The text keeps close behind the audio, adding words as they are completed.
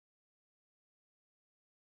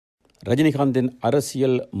ரஜினிகாந்தின்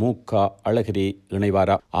அரசியல் அழகிரி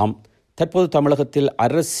இணைவாரா? ஆம், தற்போது தமிழகத்தில்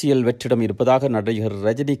அரசியல் வெற்றிடம் இருப்பதாக நடிகர்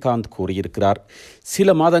ரஜினிகாந்த் கூறியிருக்கிறார்.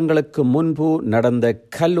 சில மாதங்களுக்கு முன்பு நடந்த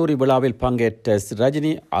கல்லூரி விழாவில் பங்கேற்ற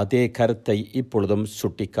ரஜினி அதே கருத்தை இப்பொழுதும்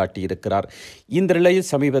சுட்டிக்காட்டியிருக்கிறார். இந்த நிலையில்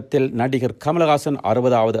சமீபத்தில் நடிகர் கமலஹாசன்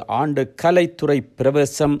 60வது ஆண்டு கலைத்துறை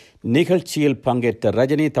பிரவேசம் நிகழ்ச்சியில் பங்கேற்ற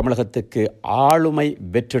ரஜினி தமிழகத்துக்கு ஆளுமை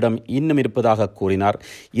வெற்றிடம் இன்னும் இருப்பதாக கூறினார்.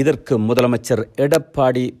 இதற்கு முதலமைச்சர்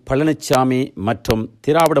எடப்பாடி பழனிசாமி மற்றும்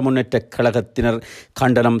திராவிட முன்னேற்ற கழகத்தினர்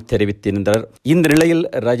கண்டனம் தெரிவித்தனர். இந்த நிலையில்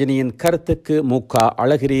ரஜினியின் கருத்துக்கு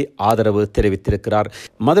அழகிரி ஆதரவு தெரிவித்திருக்கிறார்.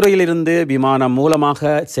 மதுரையில் இருந்து விமானம்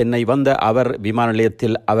மூலமாக சென்னை வந்த அவர் விமான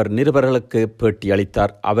நிலையத்தில் அவர் நிருபர்களுக்கு பேட்டி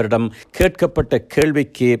அளித்தார். அவரிடம் கேட்கப்பட்ட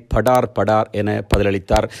கேள்விக்கு படார் என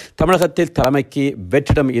பதிலளித்தார். தமிழகத்தில் தலைமைக்கு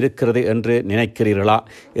வெற்றிடம் இருக்கிறது என்று நினைக்கிறீர்களா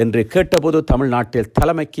என்று கேட்டபோது, தமிழ்நாட்டில்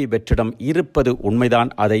தலைமைக்கு வெற்றிடம் இருப்பது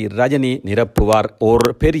உண்மைதான், அதை ரஜினி நிரப்புவார். ஒரு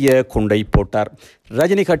பெரிய குண்டை போட்டார்.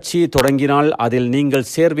 ரஜினி கட்சி தொடங்கினால் அதில் நீங்கள்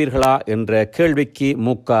சேர்வீர்களா என்ற கேள்விக்கு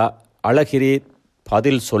அழகிரி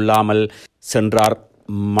பதில் சொல்லாமல் சென்றார்.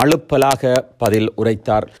 மழுப்பலாக பதில்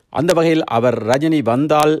உரைத்தார். அந்த வகையில் அவர் ரஜினி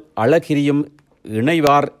வந்தால் அழகிரியும்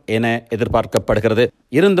இணைவார் என எதிர்பார்க்கப்படுகிறது.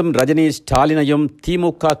 இருந்தும் ரஜினி ஸ்டாலினையும்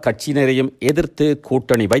திமுக கட்சியினரையும் எதிர்த்து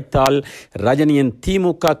கூட்டணி வைத்தால் ரஜினியின்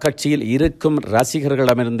திமுக கட்சியில் இருக்கும்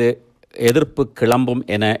ரசிகர்களிடமிருந்து எதிர்ப்பு கிளம்பும்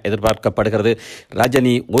என எதிர்பார்க்கப்படுகிறது.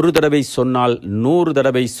 ரஜினி ஒரு தடவை சொன்னால் 100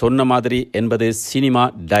 தடவை சொன்ன மாதிரி என்பது சினிமா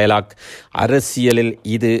டயலாக். அரசியலில்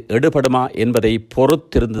இது எடுபடுமா என்பதை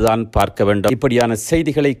பொறுத்திருந்துதான் பார்க்க வேண்டும். இப்படியான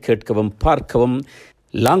செய்திகளை கேட்கவும் பார்க்கவும்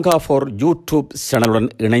லாங்கா ஃபார் யூடியூப்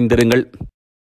சேனலுடன் இணைந்திருங்கள்.